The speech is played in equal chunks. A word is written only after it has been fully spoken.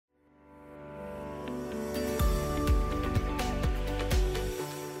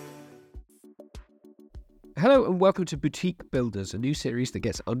Hello and welcome to Boutique Builders, a new series that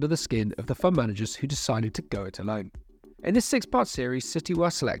gets under the skin of the fund managers who decided to go it alone. In this 6-part series,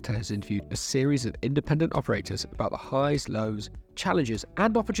 Citywire Selector has interviewed a series of independent operators about the highs, lows, challenges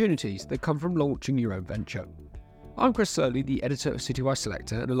and opportunities that come from launching your own venture. I'm Chris Surley, the editor of Citywire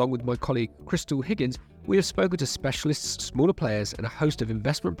Selector, and along with my colleague Crystal Higgins, we have spoken to specialists, smaller players and a host of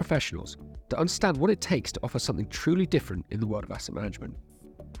investment professionals to understand what it takes to offer something truly different in the world of asset management.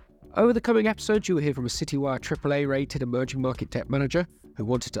 Over the coming episodes, you will hear from a Citywire AAA-rated emerging market debt manager who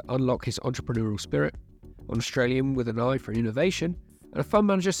wanted to unlock his entrepreneurial spirit, an Australian with an eye for innovation, and a fund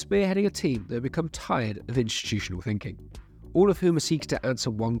manager spearheading a team that have become tired of institutional thinking, all of whom are seeking to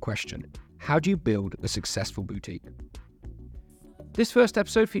answer one question: how do you build a successful boutique? This first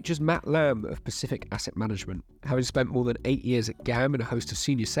episode features Matt Lamb of Pacific Asset Management. Having spent more than 8 years at GAM in a host of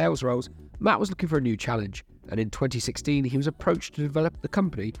senior sales roles, Matt was looking for a new challenge, and in 2016 he was approached to develop the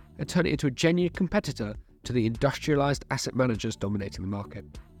company and turn it into a genuine competitor to the industrialised asset managers dominating the market.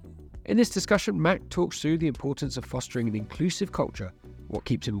 In this discussion, Matt talks through the importance of fostering an inclusive culture, what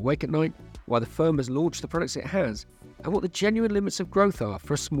keeps him awake at night, why the firm has launched the products it has, and what the genuine limits of growth are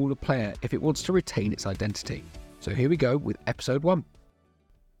for a smaller player if it wants to retain its identity. So here we go with episode 1.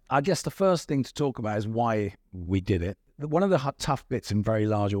 I guess the first thing to talk about is why we did it. One of the tough bits in very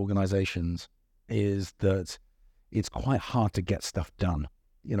large organizations is that it's quite hard to get stuff done.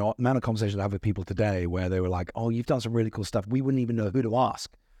 You know, amount of conversations I have with people today where they were like, oh, you've done some really cool stuff. We wouldn't even know who to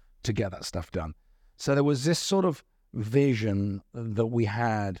ask to get that stuff done. So there was this sort of vision that we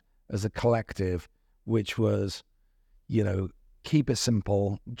had as a collective, which was, you know, keep it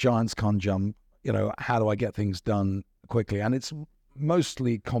simple, giants can't jump, you know, how do I get things done quickly? And it's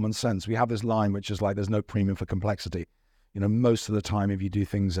mostly common sense. We have this line which is like, there's no premium for complexity. You know, most of the time, if you do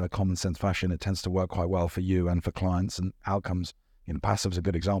things in a common sense fashion, it tends to work quite well for you and for clients and outcomes. You know, passive is a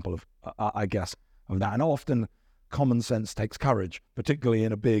good example of, I guess, of that. And often common sense takes courage, particularly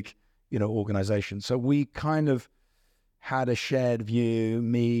in a big, you know, organization. So we kind of had a shared view,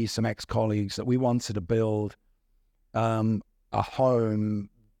 me, some ex-colleagues, that we wanted to build a home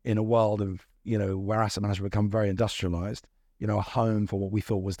in a world of, you know, where asset management become very industrialized, you know, a home for what we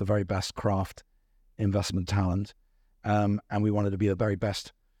thought was the very best craft investment talent. And we wanted to be the very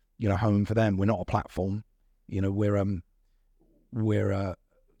best, you know, home for them. We're not a platform, you know, we're a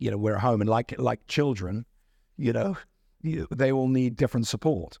home, and like children, you know, they all need different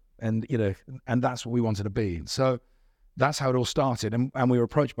support, and, you know, and that's what we wanted to be. So that's how it all started. And we were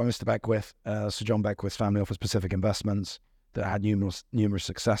approached by Mr. Beckwith, Sir John Beckwith's family office, Pacific Investments, that had numerous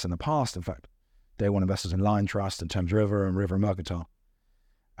success in the past. In fact, day one investors in Lion Trust and Thames River and River Mercantile.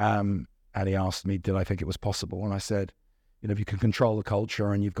 And he asked me, did I think it was possible? And I said, you know, if you can control the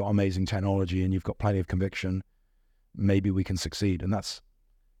culture and you've got amazing technology and you've got plenty of conviction, maybe we can succeed. And that's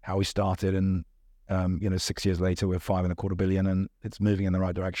how we started. And, you know, 6 years later, we're $5.25 billion and it's moving in the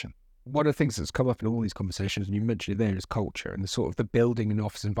right direction. One of the things that's come up in all these conversations, and you mentioned it there, is culture and the sort of the building and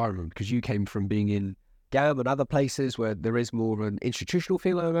office environment, because you came from being in GAM and other places where there is more of an institutional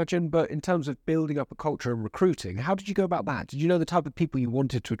feel, I imagine. But in terms of building up a culture and recruiting, how did you go about that? Did you know the type of people you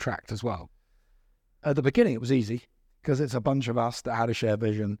wanted to attract as well? At the beginning, it was easy because it's a bunch of us that had a shared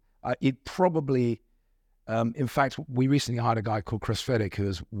vision. It probably, in fact, we recently hired a guy called Chris Feddick, who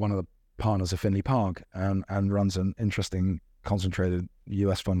is one of the partners of Finley Park and runs an interesting concentrated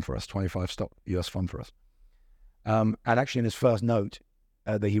US fund for us, 25 stock US fund for us. And actually in his first note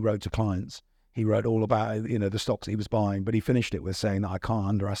that he wrote to clients, he wrote all about, you know, the stocks he was buying, but he finished it with saying that I can't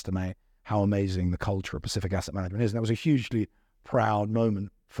underestimate how amazing the culture of Pacific Asset Management is. And that was a hugely proud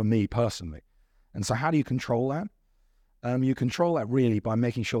moment for me personally. And so how do you control that? You control that really by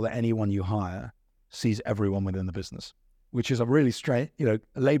making sure that anyone you hire sees everyone within the business, which is a really straight, you know,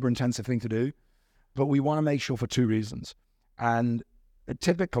 labor-intensive thing to do. But we want to make sure for two reasons. And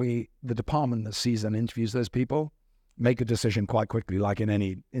typically the department that sees and interviews those people make a decision quite quickly, like in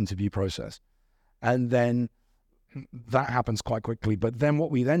any interview process. And then that happens quite quickly. But then what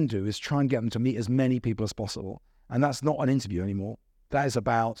we then do is try and get them to meet as many people as possible. And that's not an interview anymore. That is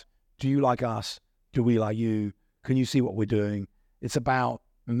about, do you like us? Do we like you? Can you see what we're doing? It's about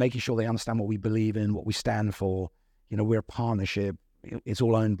making sure they understand what we believe in, what we stand for. You know, we're a partnership. It's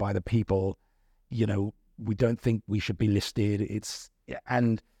all owned by the people. You know, we don't think we should be listed.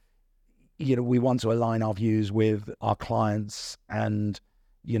 And, you know, we want to align our views with our clients and,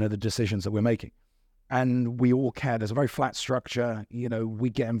 you know, the decisions that we're making. And we all care. There's a very flat structure. You know, we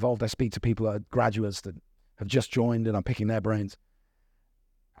get involved. I speak to people that are graduates that have just joined and I'm picking their brains.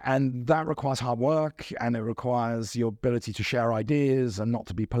 And that requires hard work, and it requires your ability to share ideas and not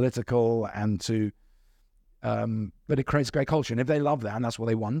to be political and to, but it creates great culture. And if they love that and that's what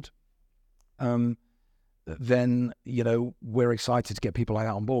they want, then, we're excited to get people like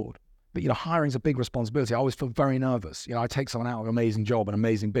that on board. But, hiring is a big responsibility. I always feel very nervous. I take someone out of an amazing job, an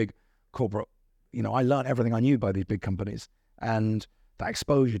amazing big corporate. I learned everything I knew by these big companies. And that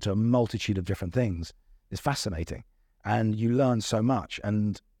exposure to a multitude of different things is fascinating. And you learn so much.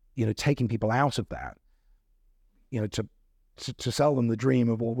 And, taking people out of that, to sell them the dream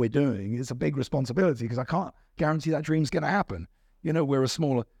of what we're doing is a big responsibility, because I can't guarantee that dream's going to happen. We're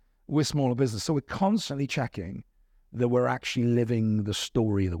smaller business. So we're constantly checking that we're actually living the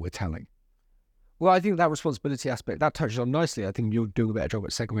story that we're telling. Well, I think that responsibility aspect, that touches on nicely. I think you're doing a better job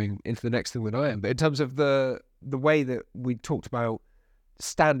at segueing into the next thing than I am. But in terms of the way that we talked about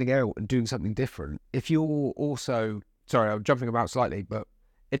standing out and doing something different, if you're also, sorry, I'm jumping about slightly, but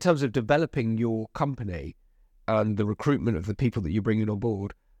in terms of developing your company and the recruitment of the people that you're bringing on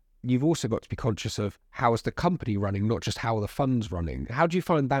board, you've also got to be conscious of how is the company running, not just how are the funds running. How do you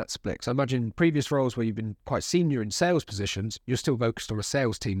find that split? So I imagine previous roles where you've been quite senior in sales positions, you're still focused on a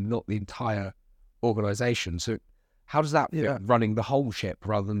sales team, not the entire organization. So how does that fit running the whole ship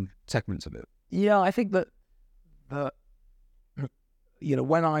rather than segments of it? Yeah, I think that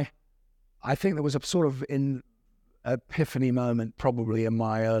when I think there was a sort of epiphany moment probably in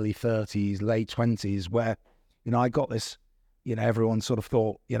my early 30s, late 20s, where, I got this, everyone sort of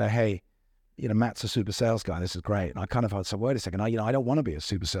thought, hey, Matt's a super sales guy. This is great. And I kind of said, wait a second, I don't want to be a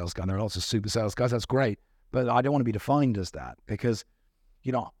super sales guy. There are lots of super sales guys. That's great. But I don't want to be defined as that, because,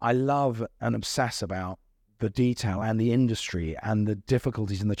 I love and obsess about the detail and the industry and the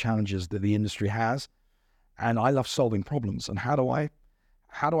difficulties and the challenges that the industry has. And I love solving problems. And how do I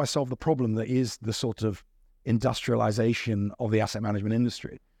solve the problem that is the sort of industrialization of the asset management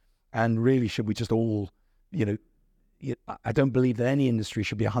industry? And really, should we just all, I don't believe that any industry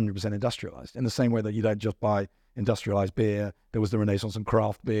should be 100% industrialized, in the same way that you don't just buy industrialized beer. There was the renaissance in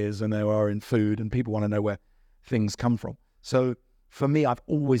craft beers, and there are in food, and people want to know where things come from. So for me, I've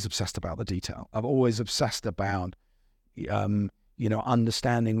always obsessed about the detail. I've always obsessed about,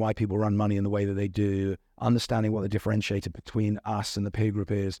 understanding why people run money in the way that they do, understanding what the differentiator between us and the peer group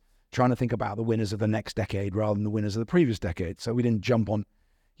is, trying to think about the winners of the next decade rather than the winners of the previous decade. So we didn't jump on,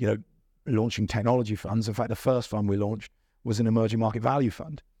 launching technology funds. In fact, the first fund we launched was an emerging market value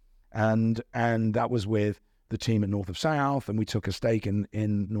fund. And that was with the team at North of South, and we took a stake in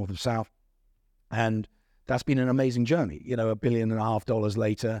North of South. And that's been an amazing journey, $1.5 billion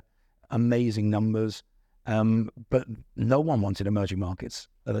later, amazing numbers. But no one wanted emerging markets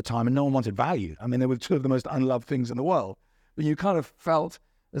at the time, and no one wanted value. I mean, they were two of the most unloved things in the world. But you kind of felt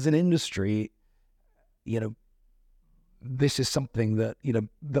as an industry, this is something that,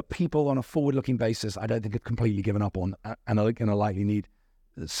 that people on a forward-looking basis, I don't think have completely given up on, and are going to likely need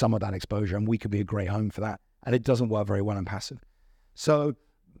some of that exposure, and we could be a great home for that. And it doesn't work very well in passive. So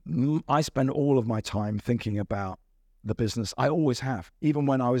I spend all of my time thinking about the business. I always have. Even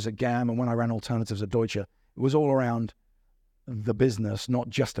when I was at GAM and when I ran alternatives at Deutsche, it was all around the business, not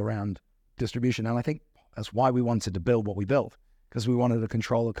just around distribution. And I think that's why we wanted to build what we built, because we wanted to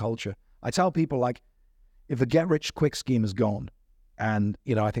control the culture. I tell people, like, if the get-rich-quick scheme is gone, and,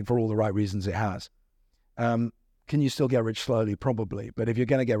 I think for all the right reasons it has, can you still get rich slowly? Probably. But if you're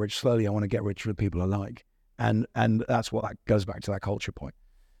going to get rich slowly, I want to get rich with people alike. And that's what that goes back to, that culture point.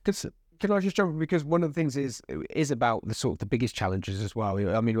 Can I just jump in? Because one of the things is about the sort of the biggest challenges as well.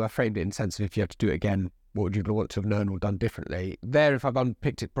 I mean, I framed it in the sense of, if you had to do it again, what would you want to have known or done differently? There, if I've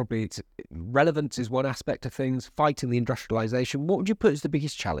unpicked it properly, it's relevance is one aspect of things, fighting the industrialization. What would you put as the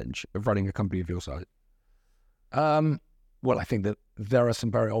biggest challenge of running a company of your size? Well, I think that there are some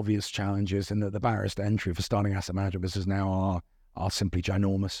very obvious challenges, and that the barriers to entry for starting asset management business now are simply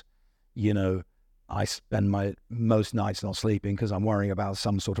ginormous. I spend my most nights not sleeping because I'm worrying about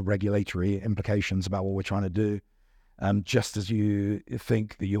some sort of regulatory implications about what we're trying to do. Just as you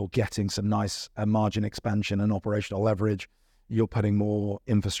think that you're getting some nice margin expansion and operational leverage, you're putting more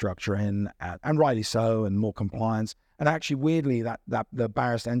infrastructure in, and rightly so, and more compliance. And actually, weirdly, that the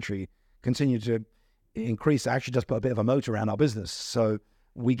barriers to entry continue to increase. I actually just put a bit of a moat around our business. So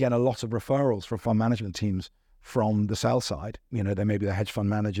we get a lot of referrals from fund management teams from the sell side. They may be the hedge fund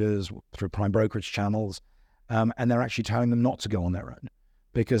managers through prime brokerage channels, and they're actually telling them not to go on their own,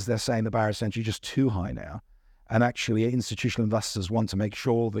 because they're saying the barriers to entry are just too high now. And actually, institutional investors want to make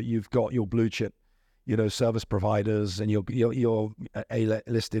sure that you've got your blue chip, service providers, and your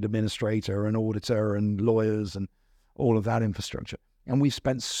A-listed administrator and auditor and lawyers and all of that infrastructure. And we've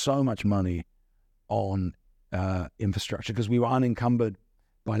spent so much money on infrastructure because we were unencumbered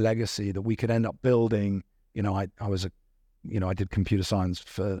by legacy that we could end up building. I did computer science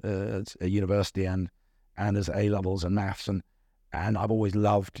for a university and as A levels and maths, and I've always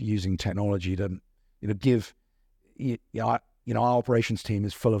loved using technology to Our operations team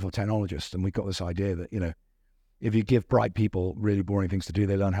is full of technologists, and we've got this idea that, if you give bright people really boring things to do,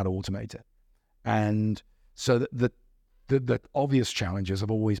 they learn how to automate it. And so the obvious challenges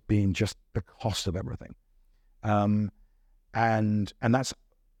have always been just the cost of everything. And that's,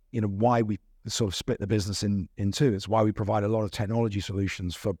 why we sort of split the business in two. It's why we provide a lot of technology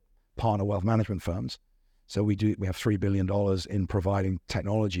solutions for partner wealth management firms. So we have $3 billion in providing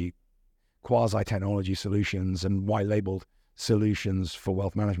technology, quasi-technology solutions and white-labeled solutions for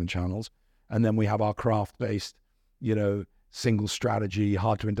wealth management channels. And then we have our craft-based, single strategy,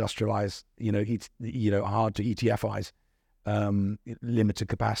 hard to industrialize, hard to ETFize, limited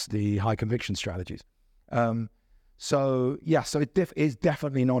capacity, high conviction strategies. So it is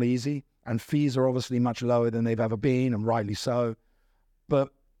definitely not easy, and fees are obviously much lower than they've ever been, and rightly so. But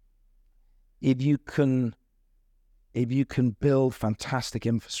if you can build fantastic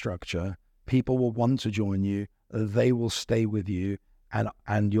infrastructure, people will want to join you, they will stay with you,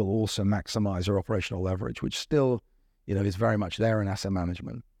 and you'll also maximize your operational leverage, which still, is very much there in asset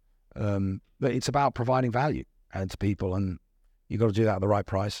management. But it's about providing value to people, and you've got to do that at the right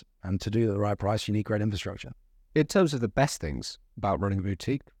price. And to do that at the right price, you need great infrastructure. In terms of the best things about running a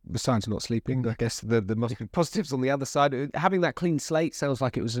boutique, besides not sleeping, I guess there must be positives on the other side. Having that clean slate sounds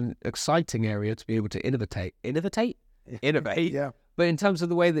like it was an exciting area to be able to innovate. Yeah. But in terms of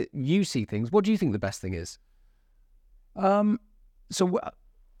the way that you see things, what do you think the best thing is? So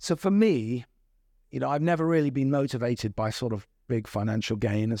for me, I've never really been motivated by sort of big financial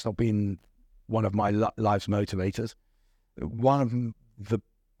gain. It's not been one of my life's motivators. One of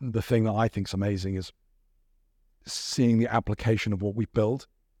the thing that I think is amazing is seeing the application of what we build,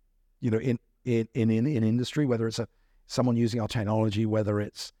 in industry, whether it's someone using our technology, whether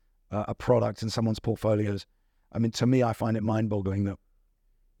it's a product in someone's portfolios. I mean, to me, I find it mind-boggling that,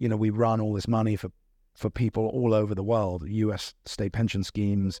 we run all this money for people all over the world, U.S. state pension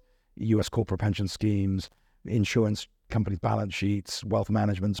schemes, U.S. corporate pension schemes, insurance companies' balance sheets, wealth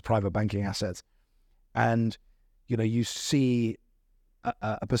managements, private banking assets. And, you see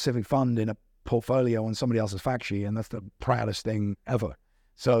a Pacific fund in a portfolio on somebody else's fact sheet, and that's the proudest thing ever.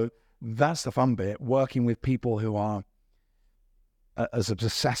 So that's the fun bit, working with people who are as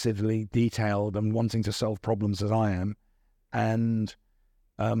obsessively detailed and wanting to solve problems as I am, and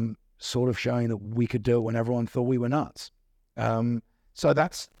sort of showing that we could do it when everyone thought we were nuts. So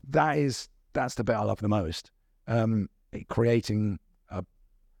that's the bit I love the most. Creating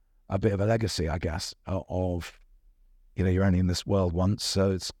a bit of a legacy, I guess, of you're only in this world once,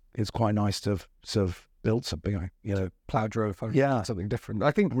 so it's quite nice to have sort of built something, Plow drove, something different. I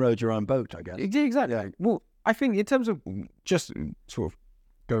think rode your own boat, I guess. Yeah, exactly. Yeah. Well, I think in terms of just sort of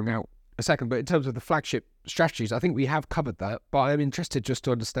going out a second, but in terms of the flagship strategies, I think we have covered that. But I'm interested just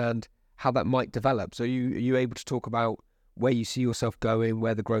to understand how that might develop. So are you able to talk about where you see yourself going,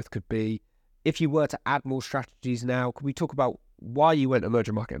 where the growth could be? If you were to add more strategies now, could we talk about why you went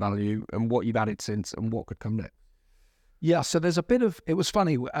emerging market value and what you've added since and what could come next? Yeah, so there's a bit of, it was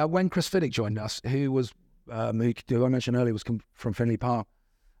funny, when Chris Fiddick joined us, who I mentioned earlier was from Finley Park,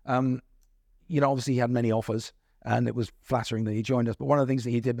 obviously he had many offers, and it was flattering that he joined us. But one of the things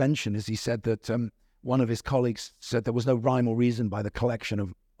that he did mention is he said that one of his colleagues said there was no rhyme or reason by the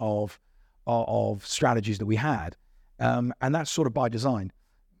collection of strategies that we had. And that's sort of by design.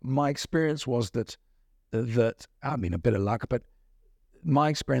 My experience was that I mean, a bit of luck, but my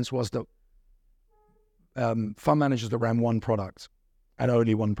experience was that fund managers that ran one product and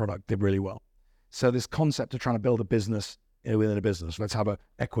only one product did really well. So this concept of trying to build a business within a business, let's have an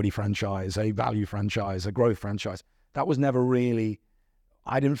equity franchise, a value franchise, a growth franchise, that was never really,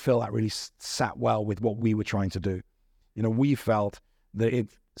 I didn't feel that really sat well with what we were trying to do. We felt that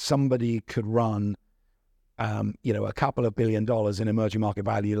if somebody could run a couple of $1 billion in emerging market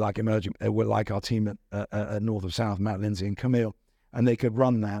value, like our team at North of South, Matt Lindsay and Camille, and they could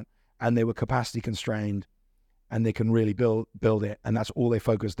run that, and they were capacity constrained, and they can really build it, and that's all they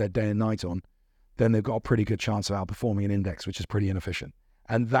focus their day and night on, then they've got a pretty good chance of outperforming an index, which is pretty inefficient.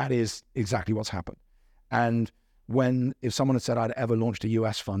 And that is exactly what's happened. And if someone had said I'd ever launched a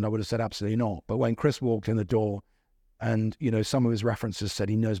US fund, I would have said absolutely not. But when Chris walked in the door, and some of his references said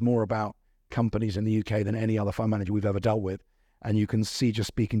he knows more about companies in the UK than any other fund manager we've ever dealt with, and you can see just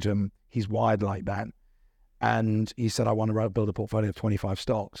speaking to him, he's wired like that. And he said, I want to build a portfolio of 25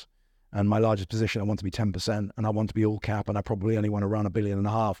 stocks, and my largest position I want to be 10%, and I want to be all cap, and I probably only want to run $1.5 billion.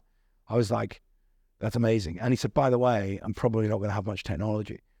 I was like, that's amazing. And he said, by the way, I'm probably not going to have much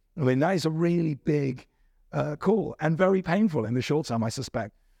technology. I mean, that is a really big call, and very painful in the short term, I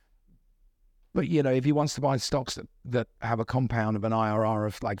suspect. But, if he wants to buy stocks that have a compound of an IRR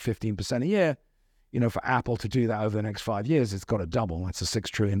of like 15% a year, for Apple to do that over the next 5 years, it's got to double. It's a $6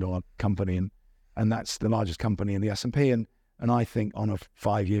 trillion company, and that's the largest company in the S&P. And I think on a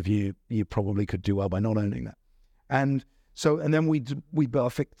 5-year view, you probably could do well by not owning that. And then we built a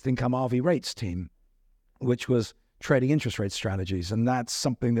fixed income RV rates team, which was trading interest rate strategies. And that's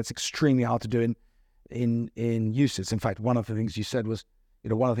something that's extremely hard to do in UCITS. In fact, one of the things you said was,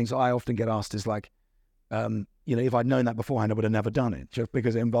 one of the things I often get asked is like, if I'd known that beforehand, I would have never done it, just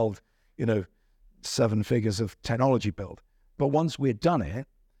because it involved, 7 figures of technology build. But once we'd done it,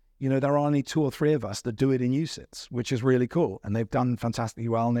 there are only 2 or 3 of us that do it in UCITS, which is really cool. And they've done fantastically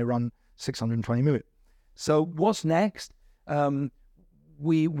well, and they run 620 million. So what's next?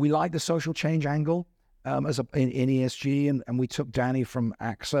 We like the social change angle in ESG, and we took Danny from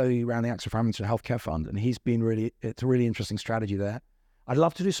AXA. He ran the AXA Farmington Healthcare Fund, and it's a really interesting strategy there. I'd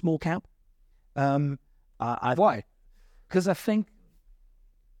love to do small cap. Why? Because I think,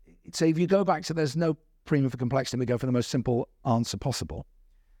 so if you go back to there's no premium for complexity, we go for the most simple answer possible.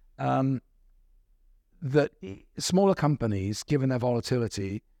 That smaller companies, given their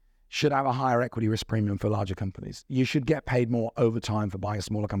volatility, should have a higher equity risk premium for larger companies. You should get paid more over time for buying a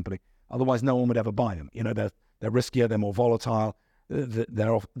smaller company. Otherwise, no one would ever buy them. They're riskier, they're more volatile,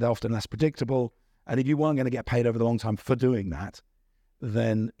 they're often less predictable. And if you weren't going to get paid over the long time for doing that,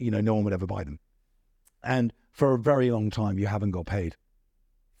 then no one would ever buy them. And for a very long time, you haven't got paid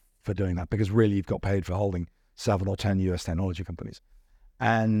for doing that, because really you've got paid for holding 7 or 10 US technology companies.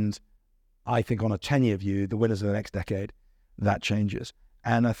 And I think on a 10-year view, the winners of the next decade, that changes.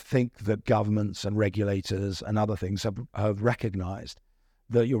 And I think that governments and regulators and other things have recognized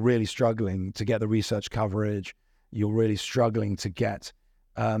that you're really struggling to get the research coverage. You're really struggling to get,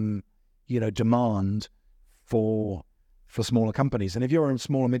 demand for smaller companies. And if you're a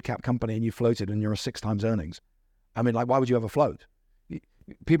small or mid-cap company and you floated and you're a 6 times earnings, why would you ever float?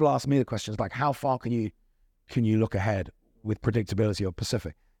 People ask me the questions like, how far can you look ahead with predictability of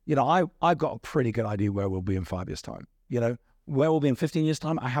Pacific? I've got a pretty good idea where we'll be in 5 years' time. Where we'll be in 15 years'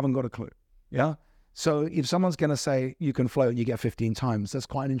 time, I haven't got a clue. Yeah. So if someone's going to say you can float and you get 15 times, that's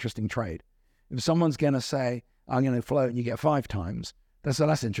quite an interesting trade. If someone's going to say I'm going to float and you get 5 times, that's a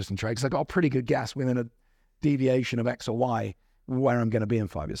less interesting trade, because I've got a pretty good guess within a deviation of X or Y where I'm going to be in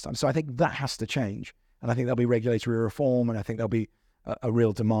 5 years' time. So I think that has to change. And I think there'll be regulatory reform, and I think there'll be a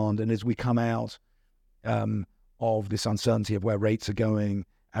real demand. And as we come out of this uncertainty of where rates are going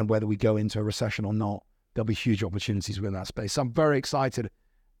and whether we go into a recession or not, there'll be huge opportunities within that space. So I'm very excited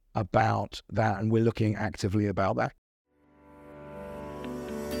about that, and we're looking actively about that.